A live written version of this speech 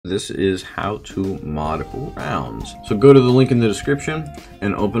This is how to mod rounds. So go to the link in the description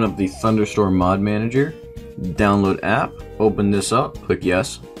and open up the Thunderstorm Mod Manager. Download app, open this up, click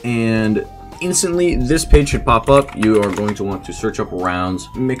yes, and instantly this page should pop up. You are going to want to search up rounds,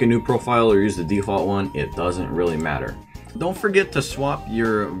 make a new profile, or use the default one. It doesn't really matter. Don't forget to swap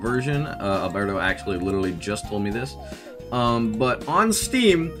your version. Alberto actually literally just told me this. But on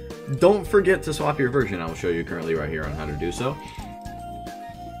Steam, don't forget to swap your version. I will show you currently right here on how to do so.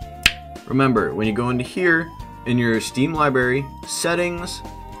 Remember, when you go into here, in your Steam library, settings,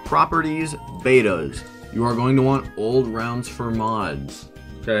 properties, betas, you are going to want old rounds for mods.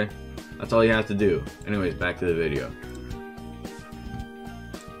 Okay? That's all you have to do. Anyways, back to the video.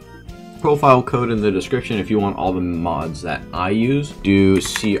 Profile code in the description if you want all the mods that I use. Do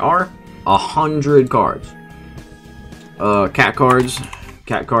CR, 100 cards. Cat cards.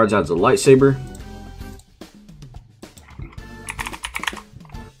 Cat cards adds a lightsaber.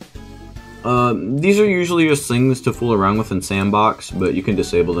 These are usually just things to fool around with in Sandbox, but you can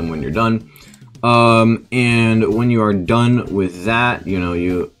disable them when you're done. And when you are done with that,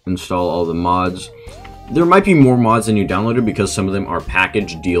 you install all the mods. There might be more mods than you downloaded because some of them are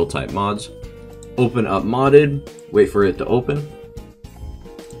package deal type mods. Open up modded, wait for it to open.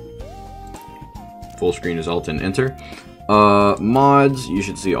 Full screen is Alt and Enter. Mods, you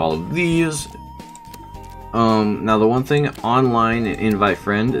should see all of these. Now the one thing, online and invite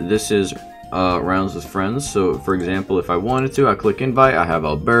friend, this is rounds with friends. So for example, if I wanted to, I click invite, I have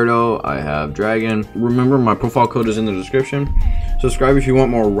Alberto, I have Dragon. Remember, my profile code is in the description. Subscribe if you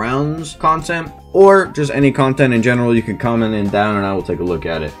want more rounds content, or just any content in general. You can comment in down and I will take a look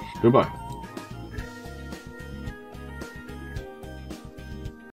at it. Goodbye.